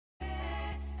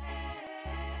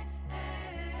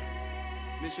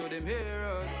Me show them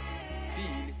heroes,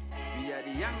 feel it. We are the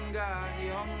younger, the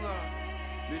hunger.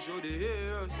 Me show the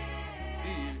heroes,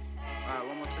 feel it. Alright,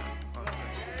 one more time.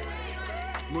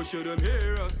 Alright. Me show them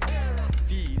heroes,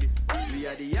 feel it. We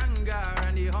are the younger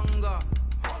and the hunger.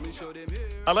 Me show them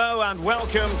heroes. Hello and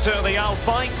welcome to the Al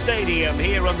Bayt Stadium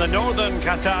here in the northern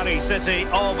Qatari city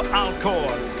of Al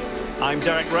Khor. I'm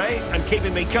Derek Ray, and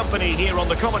keeping me company here on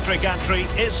the commentary gantry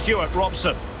is Stuart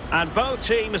Robson. And both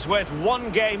teams with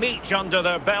one game each under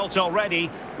their belt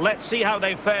already. Let's see how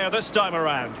they fare this time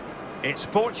around. It's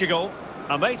Portugal,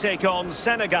 and they take on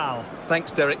Senegal.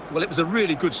 Thanks, Derek. Well, it was a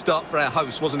really good start for our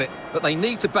hosts, wasn't it? But they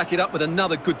need to back it up with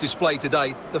another good display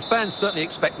today. The fans certainly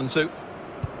expect them to.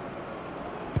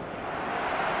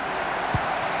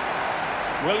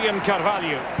 William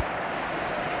Carvalho.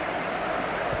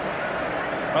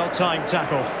 Well-timed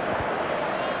tackle.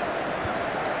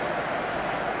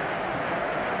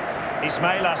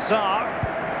 Ismail Assar.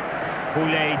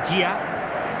 Boulaye Dia.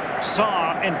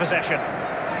 Sarr in possession.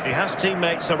 He has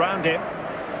teammates around him.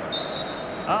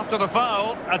 After the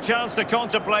foul, a chance to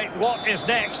contemplate what is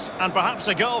next, and perhaps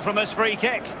a goal from this free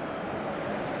kick.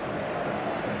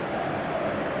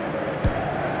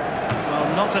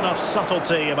 Well, not enough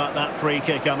subtlety about that free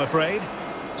kick, I'm afraid.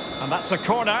 And that's a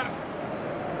corner.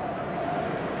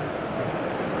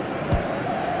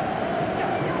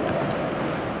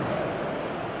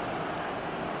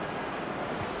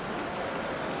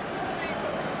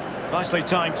 Nicely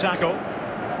timed tackle.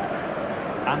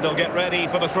 And they'll get ready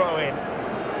for the throw-in.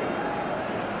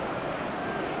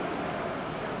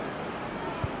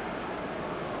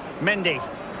 Mendy.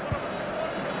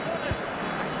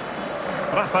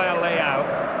 Rafael Leao.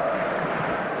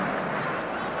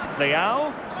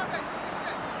 Leao.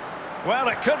 Well,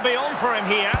 it could be on for him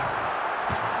here.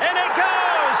 In it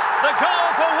goes! The goal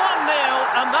for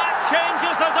 1-0, and that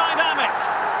changes the dynamic.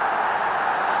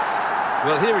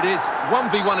 Well, here it is,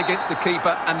 1v1 against the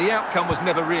keeper, and the outcome was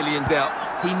never really in doubt.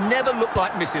 He never looked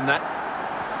like missing that.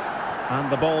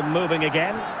 And the ball moving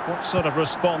again. What sort of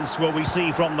response will we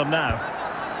see from them now?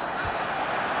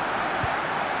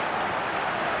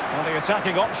 Well, the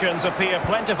attacking options appear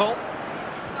plentiful.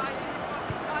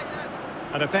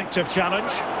 An effective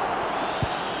challenge.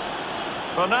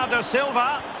 Bernardo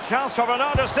Silva. Chance for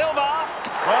Bernardo Silva.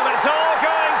 Well, it's all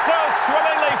going so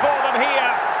swimmingly for them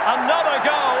here. Another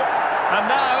goal. And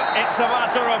now it's a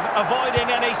matter of avoiding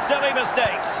any silly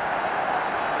mistakes.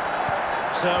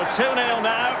 So 2-0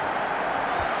 now.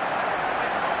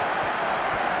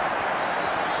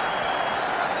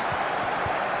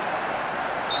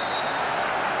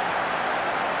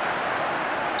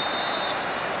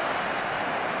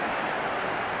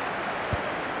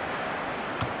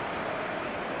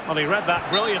 Well, he read that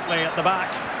brilliantly at the back.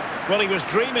 Well, he was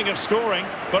dreaming of scoring,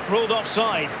 but ruled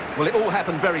offside. Well, it all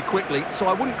happened very quickly, so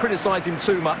I wouldn't criticise him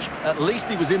too much. At least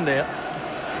he was in there.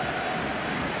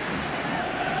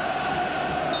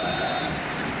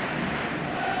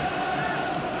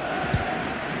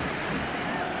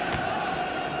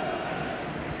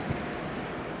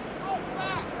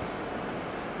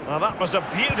 Well, that was a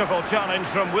beautiful challenge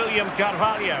from William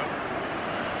Carvalho.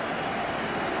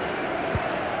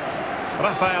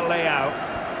 Rafael Leao.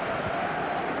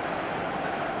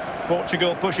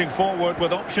 Portugal pushing forward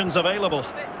with options available.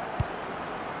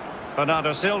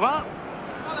 Bernardo Silva.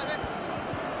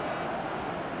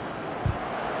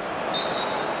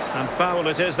 And foul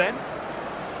it is then.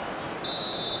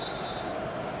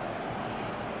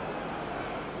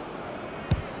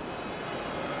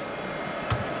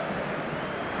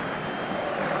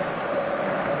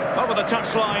 Over the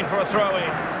touchline for a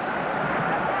throw-in.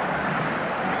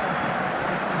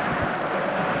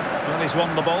 Well, he's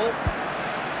won the ball.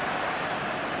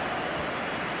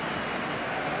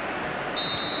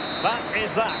 That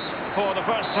is that for the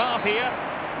first half here.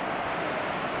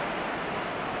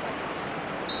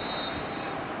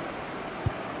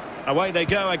 Away they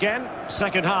go again.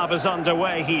 Second half is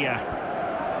underway here.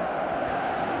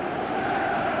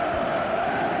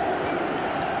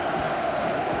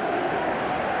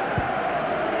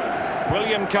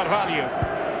 William Carvalho.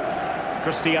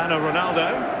 Cristiano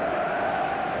Ronaldo.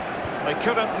 They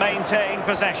couldn't maintain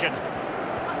possession.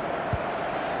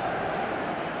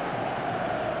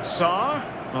 Sarr,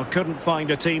 well, couldn't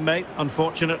find a teammate,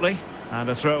 unfortunately, and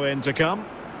a throw-in to come.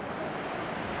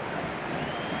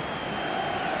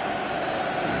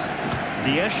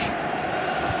 Dias,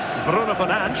 Bruno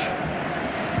Fernandes,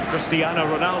 Cristiano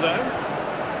Ronaldo,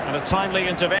 and a timely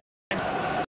intervention.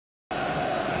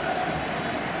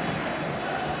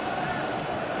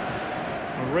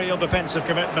 A real defensive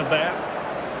commitment there.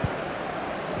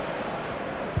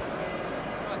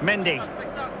 Mendy.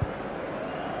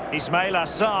 Ismail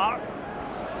Assar.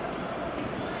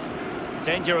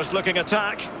 Dangerous looking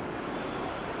attack.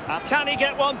 And can he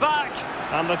get one back?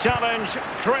 And the challenge,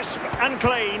 crisp and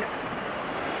clean.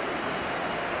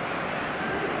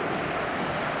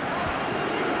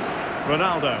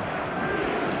 Ronaldo.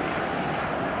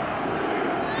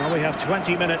 Well, we have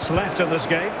 20 minutes left in this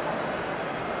game.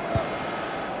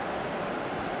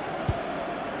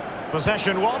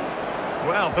 Possession won.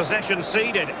 Well, possession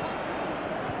ceded.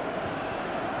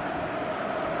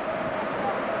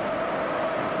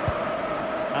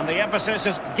 And the emphasis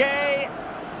is Gay.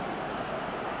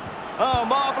 Oh,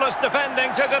 marvellous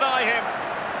defending to deny him.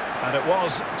 And it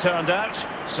was turned out,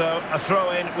 so a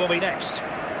throw-in will be next.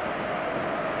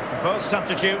 Both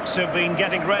substitutes have been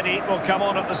getting ready, will come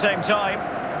on at the same time.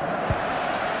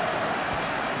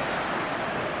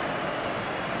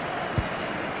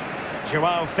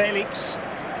 Joao Felix.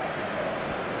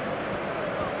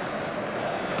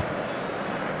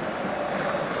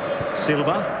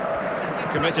 Silva.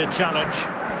 Committed challenge.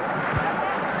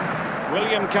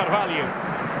 William Carvalho.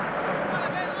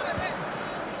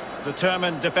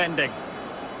 Determined defending.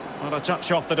 Well, a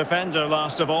touch off the defender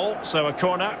last of all, so a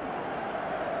corner.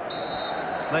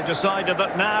 They've decided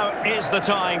that now is the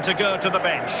time to go to the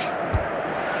bench.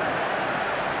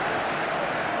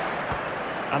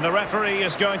 And the referee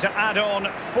is going to add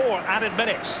on 4 added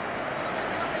minutes.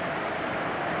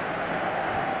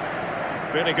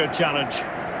 Really good challenge.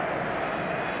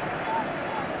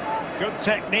 Good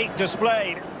technique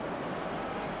displayed.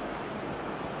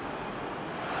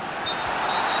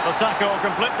 The tackle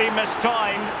completely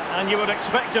mistimed, and you would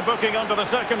expect a booking under the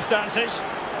circumstances.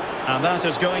 And that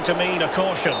is going to mean a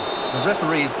caution. The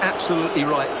referee is absolutely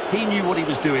right. He knew what he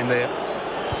was doing there.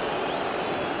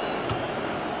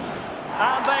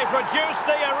 And they produce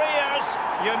the arrears.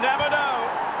 You never know.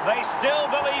 They still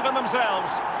believe in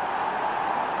themselves.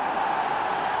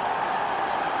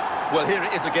 Well, here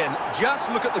it is again. Just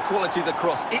look at the quality of the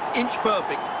cross. It's inch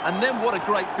perfect. And then what a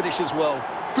great finish as well.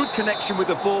 Good connection with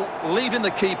the ball, leaving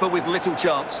the keeper with little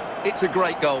chance. It's a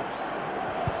great goal.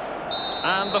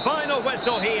 And the final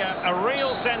whistle here, a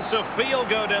real sense of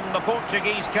feel-good in the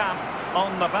Portuguese camp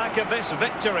on the back of this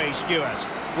victory, Stuart.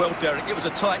 Well, Derek, it was a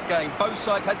tight game. Both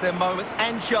sides had their moments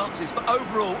and chances, but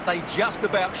overall, they just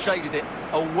about shaded it.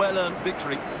 A well-earned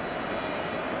victory.